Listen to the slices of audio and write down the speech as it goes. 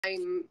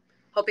I'm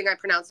hoping I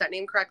pronounced that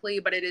name correctly,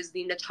 but it is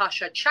the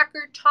Natasha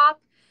Checkered top.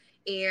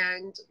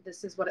 And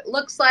this is what it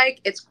looks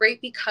like. It's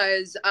great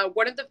because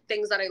one of the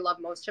things that I love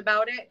most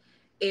about it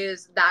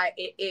is that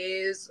it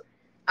is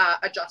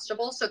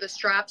adjustable. So the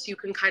straps, you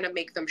can kind of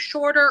make them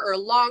shorter or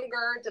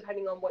longer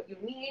depending on what you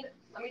need.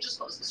 Let me just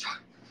close this door.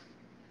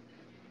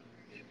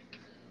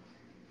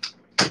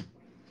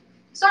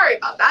 Sorry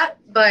about that,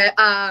 but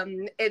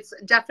it's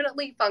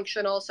definitely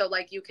functional. So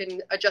like you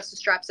can adjust the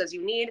straps as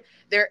you need.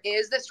 There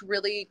is this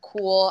really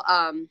cool,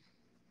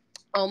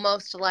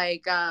 almost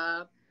like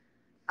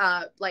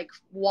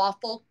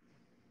waffle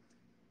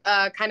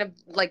kind of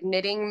like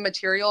knitting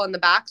material in the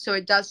back. So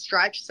it does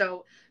stretch.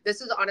 So this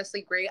is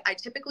honestly great. I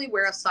typically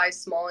wear a size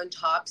small in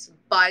tops,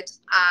 but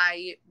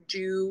I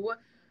do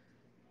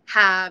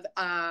have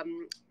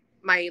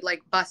my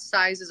like bust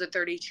size is a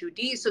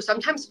 32D. So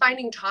sometimes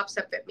finding tops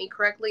that fit me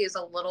correctly is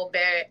a little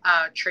bit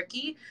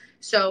tricky.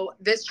 So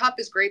this top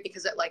is great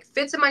because it like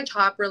fits in my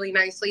top really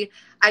nicely.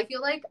 I feel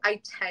like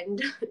I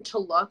tend to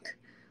look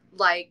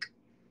like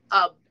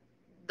a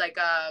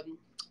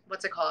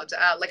what's it called?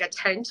 Like a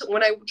tent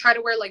when I try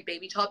to wear like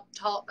baby top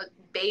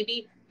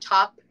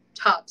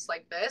tops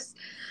like this.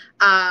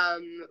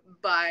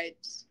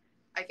 But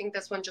I think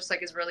this one just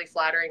like is really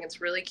flattering. It's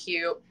really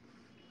cute.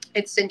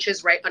 It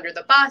cinches right under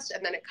the bust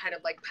and then it kind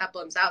of like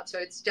peplums out. So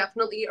it's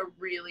definitely a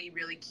really,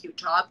 really cute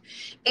top.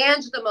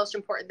 And the most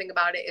important thing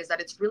about it is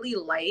that it's really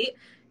light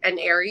and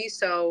airy.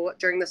 So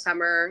during the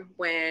summer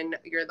when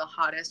you're the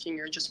hottest and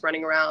you're just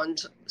running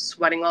around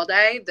sweating all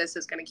day, this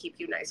is going to keep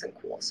you nice and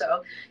cool.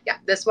 So yeah,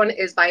 this one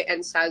is by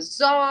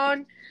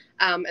Saison.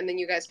 And then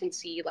you guys can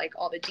see like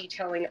all the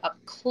detailing up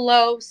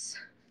close.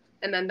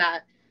 And then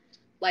that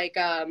like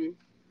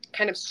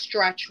kind of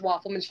stretch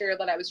waffle material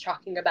that I was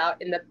talking about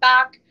in the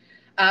back.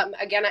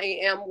 Again, I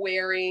am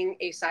wearing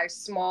a size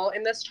small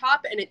in this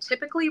top, and it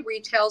typically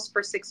retails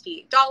for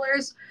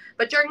 $68.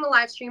 But during the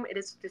live stream, it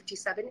is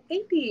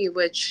 $57.80,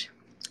 which,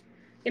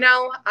 you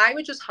know, I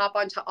would just hop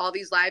onto all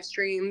these live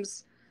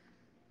streams.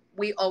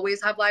 We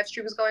always have live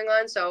streams going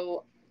on,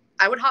 so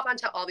I would hop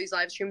onto all these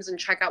live streams and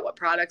check out what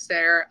products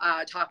they're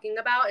talking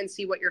about and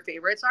see what your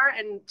favorites are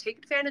and take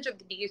advantage of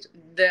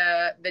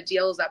the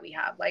deals that we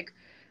have. Like,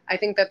 I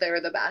think that they're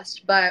the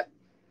best, but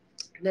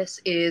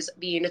this is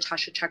the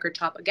Natasha Checkered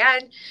top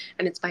again,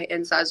 and it's by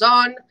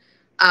Saison.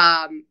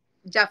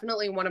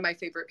 Definitely one of my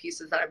favorite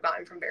pieces that I've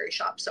gotten from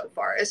Verishop so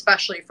far,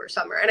 especially for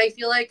summer. And I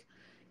feel like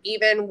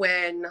even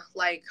when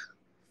like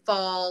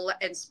fall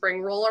and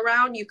spring roll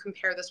around, you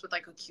compare this with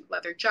like a cute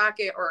leather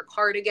jacket or a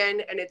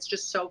cardigan, and it's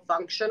just so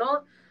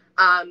functional.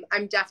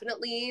 I'm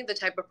definitely the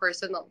type of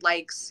person that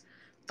likes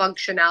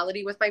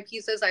functionality with my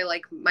pieces. I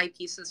like my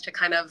pieces to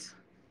kind of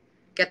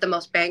get the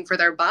most bang for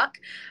their buck.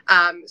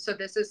 So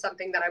this is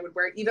something that I would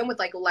wear even with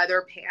like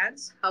leather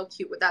pants. How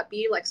cute would that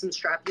be? Like some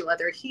strappy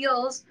leather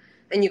heels,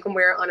 and you can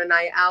wear it on a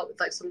night out with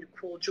like some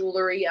cool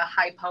jewelry, a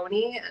high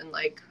pony, and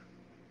like,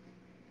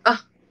 oh,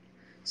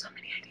 so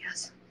many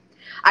ideas.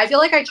 I feel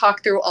like I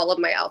talk through all of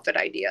my outfit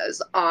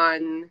ideas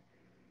on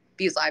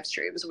these live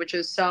streams, which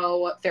is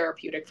so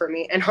therapeutic for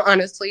me. And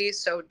honestly,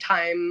 so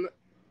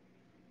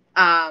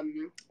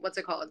what's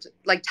it called?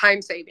 Like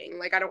time saving.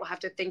 Like I don't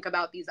have to think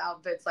about these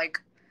outfits like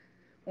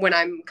when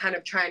I'm kind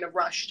of trying to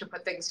rush to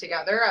put things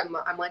together.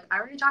 I'm like, I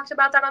already talked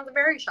about that on the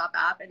Verishop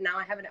app, and now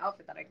I have an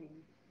outfit that I can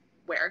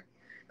wear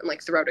and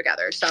like throw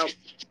together. So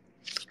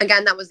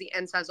again, that was the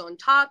Saison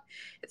top.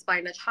 It's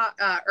by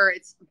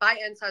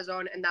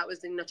Saison, and that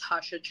was the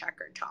Natasha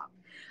Checkered top.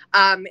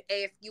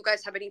 If you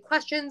guys have any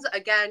questions,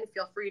 again,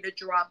 feel free to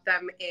drop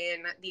them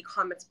in the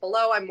comments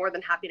below. I'm more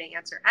than happy to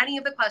answer any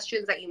of the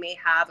questions that you may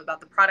have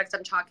about the products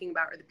I'm talking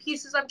about or the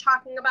pieces I'm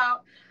talking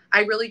about.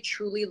 I really,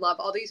 truly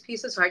love all these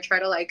pieces, so I try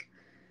to like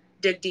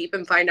dig deep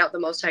and find out the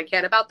most I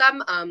can about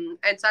them. And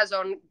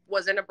Saison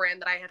wasn't a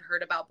brand that I had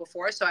heard about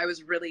before, so I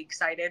was really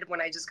excited when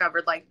I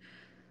discovered like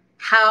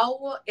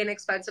how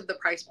inexpensive the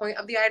price point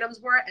of the items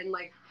were and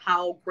like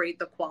how great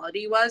the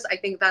quality was. I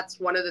think that's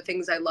one of the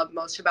things I love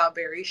most about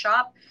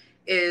Verishop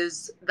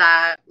is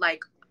that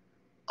like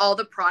all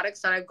the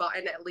products that I've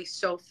gotten at least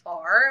so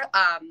far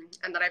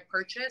and that I've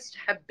purchased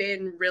have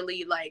been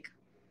really like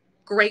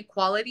great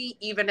quality,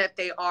 even if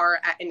they are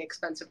at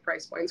inexpensive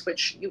price points,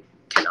 which you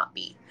cannot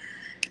beat.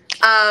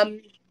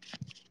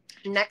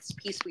 Next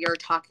piece we are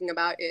talking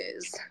about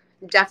is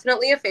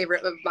definitely a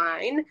favorite of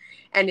mine,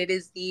 and it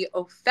is the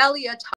Ophelia top.